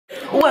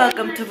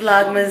Welcome to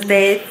Vlogmas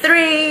Day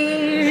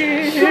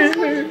 3.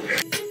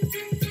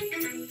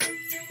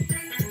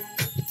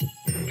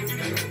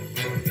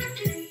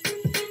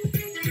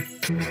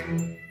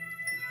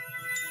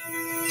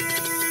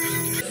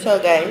 So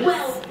guys,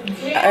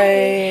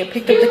 I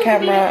picked up the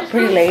camera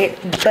pretty late,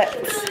 but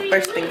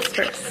first things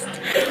first.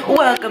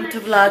 Welcome to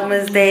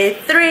Vlogmas Day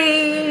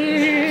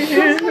 3.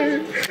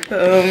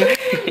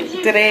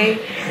 Today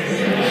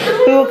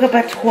we woke up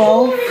at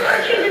 12,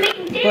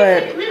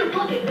 but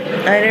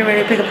I didn't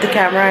really pick up the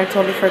camera. I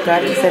totally forgot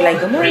to say like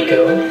good morning.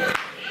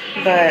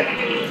 But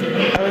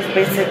I was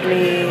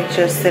basically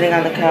just sitting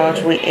on the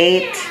couch. We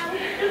ate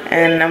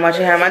and I'm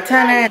watching Hannah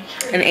Montana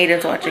and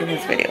Aiden's watching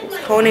his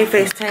videos. Tony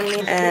FaceTimed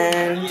me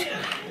and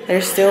they're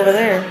still over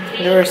there.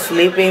 They were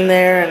sleeping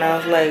there and I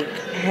was like,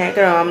 heck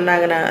no, I'm not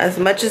gonna, as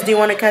much as do you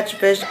want to catch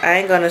fish, I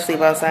ain't gonna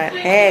sleep outside.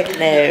 Heck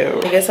no.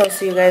 I guess I'll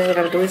see you guys when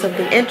I'm doing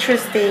something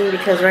interesting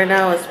because right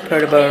now it's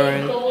pretty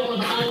boring.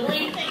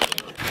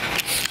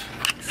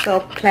 So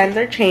plans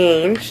are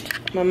changed.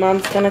 My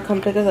mom's gonna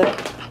come pick us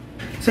up.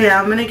 So yeah,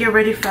 I'm gonna get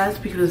ready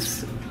fast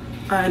because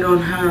I'm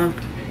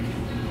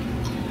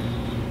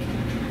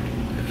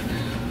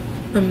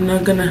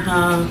not gonna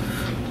have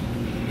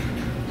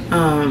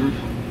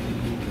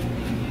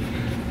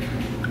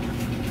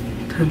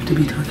time to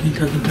be talking.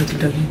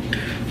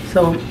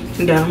 So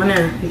yeah, I'm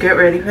gonna get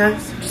ready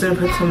fast. Just gonna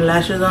put some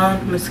lashes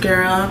on,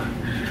 mascara,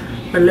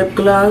 my lip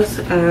gloss,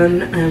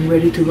 and I'm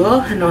ready to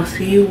go. And I'll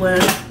see you when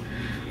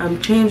I'm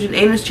changed and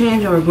Aiden's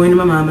changed and we're going to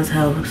my mama's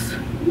house.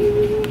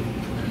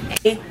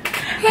 Hey.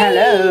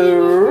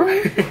 Hello.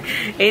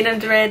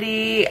 Aiden's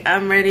ready,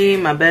 I'm ready,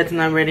 my bed's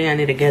not ready. I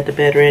need to get the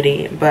bed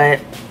ready, but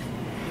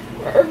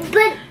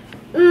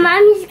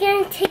mommy's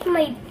gonna take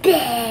my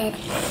bed.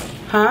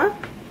 Huh?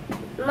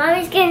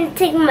 Mommy's gonna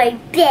take my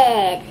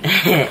bed.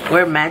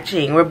 We're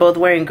matching. We're both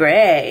wearing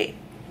gray.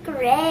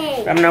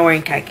 Great. I'm not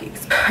wearing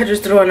khakis. I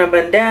just threw on a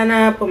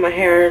bandana, put my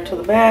hair to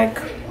the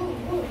back.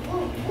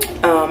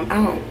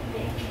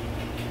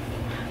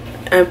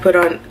 I put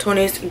on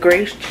Tony's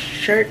gray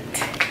shirt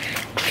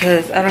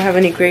because I don't have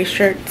any gray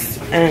shirts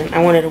and I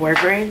wanted to wear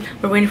gray.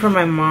 We're waiting for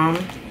my mom.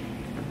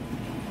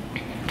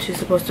 She's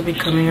supposed to be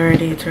coming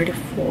already. It's already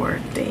 4.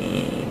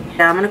 Dang.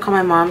 Yeah, I'm gonna call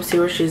my mom, see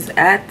where she's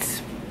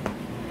at.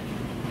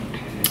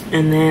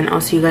 And then I'll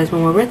see you guys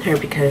when we're with her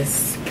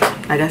because,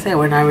 like I said,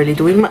 we're not really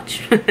doing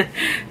much.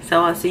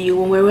 So I'll see you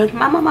when we're with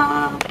my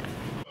mama.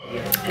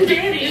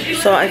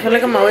 So I feel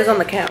like I'm always on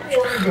the couch.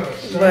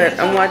 But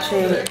I'm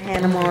watching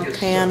Hannah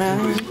Montana.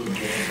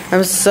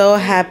 I'm so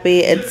happy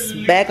it's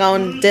back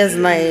on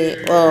Disney.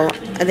 Well,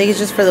 I think it's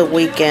just for the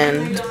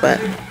weekend,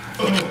 but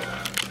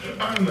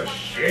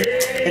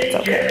it's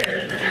okay.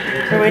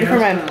 So we're waiting for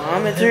my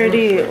mom. It's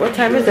already, what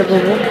time is it, boo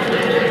boo?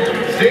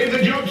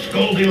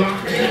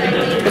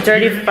 It's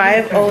already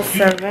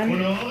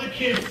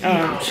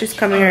 5:07. She's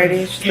coming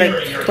already. She's like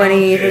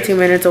 15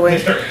 minutes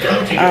away.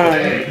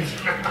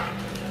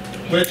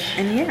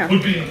 And yeah.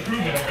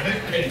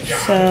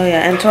 So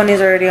yeah, and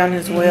Tony's already on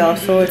his way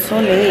also. It's so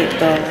late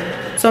though.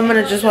 So I'm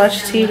gonna just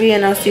watch TV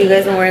and I'll see you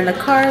guys when we're in the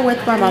car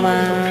with my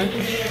mama.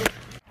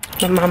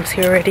 My mom's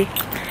here already.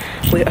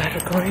 We are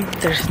going.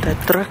 There's the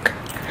truck.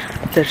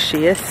 There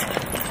she is.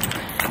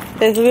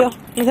 There's the wheel.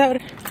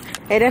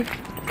 Aiden.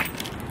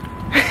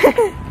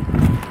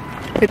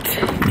 It's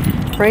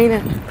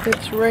raining.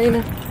 It's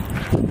raining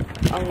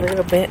a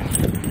little bit.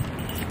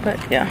 But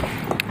yeah.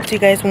 See you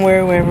guys when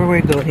we're wherever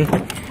we're going.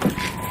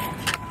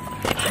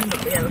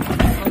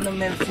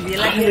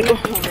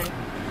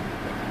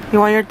 You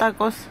want your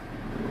tacos?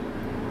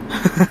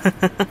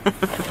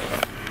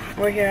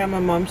 We're here at my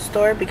mom's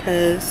store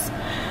because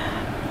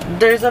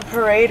there's a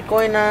parade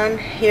going on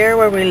here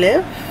where we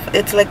live.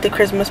 It's like the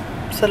Christmas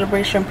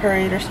celebration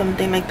parade or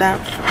something like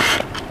that.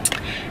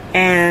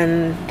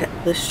 And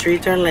the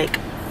streets are like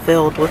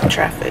filled with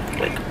traffic,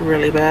 like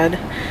really bad.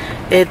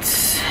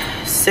 It's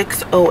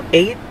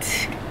 6:08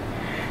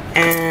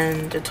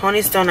 and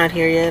Tony's still not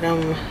here yet.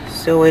 I'm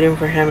still waiting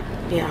for him.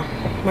 Yeah,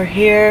 we're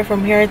here.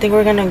 From here I think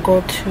we're gonna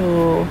go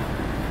to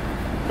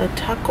the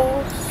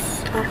tacos.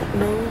 I don't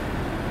know.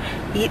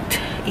 Eat.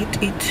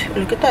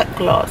 Look at that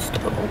glass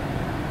though.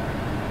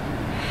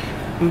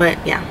 But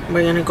yeah,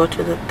 we're gonna go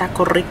to the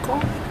Taco Rico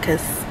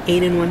because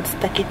Aiden wants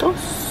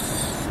taquitos.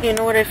 You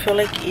know what I feel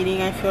like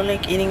eating? I feel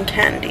like eating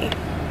candy.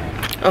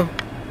 Oh.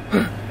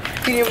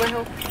 You need my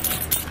help?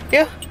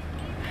 Yeah.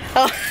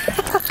 Oh.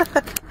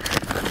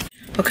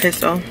 Okay,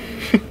 so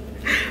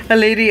a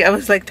lady, I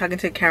was like talking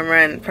to the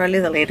camera and probably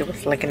the lady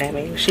was looking at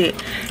me.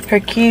 Her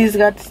keys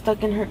got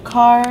stuck in her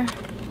car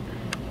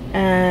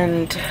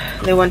and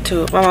my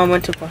mom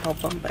went to go help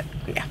them, but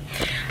yeah.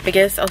 I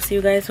guess I'll see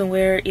you guys when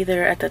we're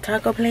either at the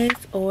taco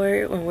place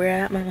or when we're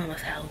at my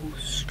mama's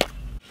house.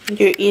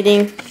 You're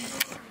eating?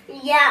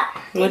 Yeah.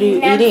 What are you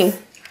eating?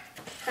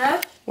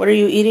 Huh? What are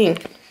you eating?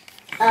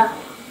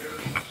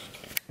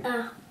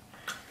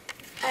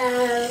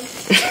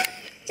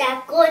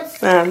 Tacos.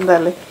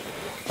 Dale.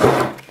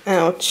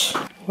 Ouch.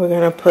 We're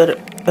gonna put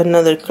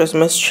another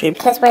Christmas tree.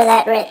 Because we're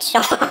that rich.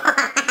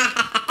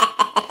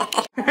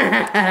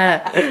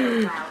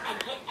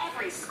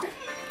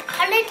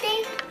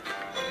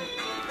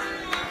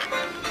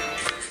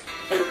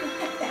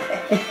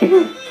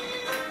 I'm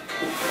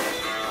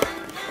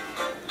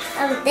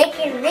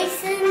taking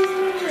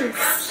raisins.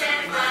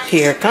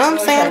 Here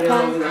comes Santa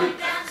Claus.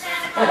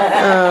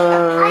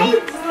 I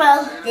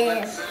broke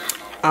this.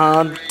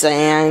 Oh,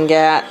 dang it.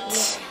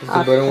 Does the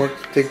button work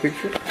to take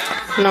pictures?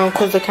 No,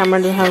 because the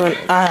camera didn't have an...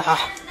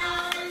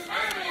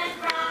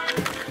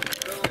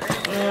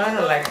 No, I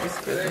don't like this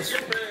Christmas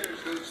tree.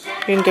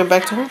 You can get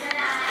back to her?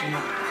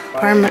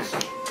 Apartment.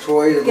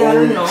 Toys are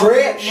going in the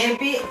trash.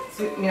 Maybe,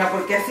 mira,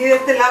 porque así de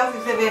este lado sí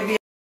se ve bien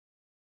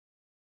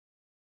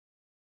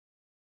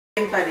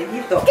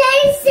parejito.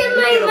 Daddy said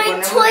my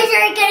toys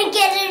are gonna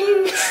get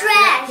in the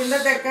trash.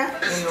 Siéntate acá.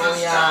 Y no,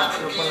 ya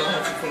lo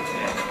ponemos así.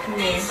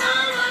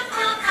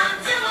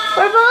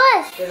 Por favor.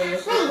 Pero le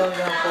estoy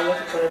dando color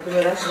por el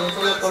primero, un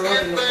solo color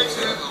y lo ponemos.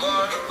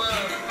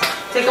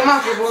 Take them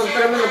off, por favor,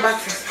 espérame los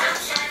boxes.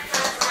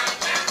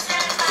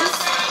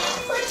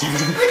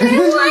 But I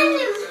want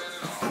them.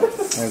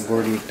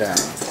 Gordita.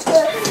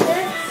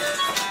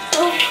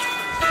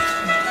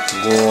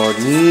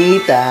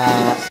 Gordita.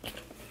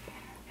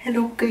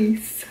 Hello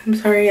guys. I'm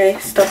sorry I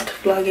stopped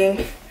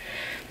vlogging,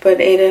 but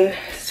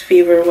Aiden's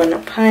fever went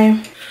up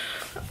high.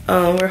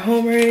 We're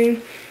home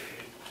already.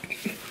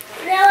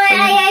 No,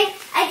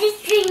 I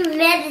just drink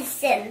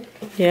medicine.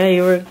 Yeah,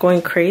 you were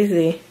going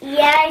crazy.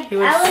 Yeah, You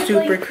were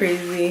super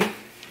crazy.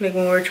 Like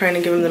when we were trying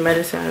to give him the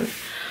medicine.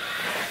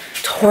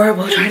 It's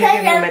horrible trying to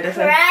give him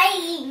medicine.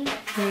 Crying.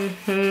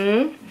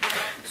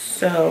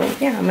 So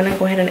yeah, I'm gonna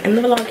go ahead and end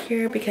the vlog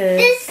here because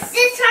This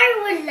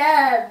heart with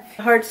love.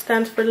 heart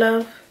stands for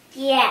love.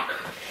 Yeah.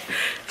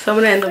 So I'm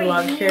gonna end the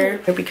vlog here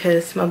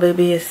because my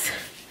baby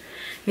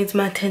needs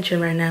my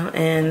attention right now,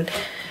 and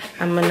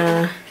I'm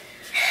gonna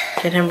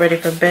get him ready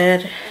for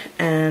bed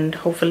and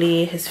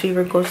hopefully his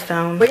fever goes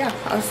down. But yeah,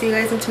 I'll see you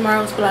guys in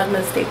tomorrow's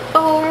Vlogmas Day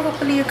 4.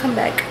 Hopefully you come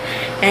back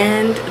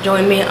and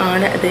join me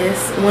on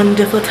this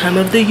wonderful time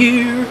of the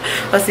year.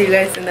 I'll see you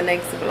guys in the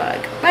next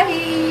vlog.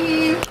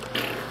 Bye.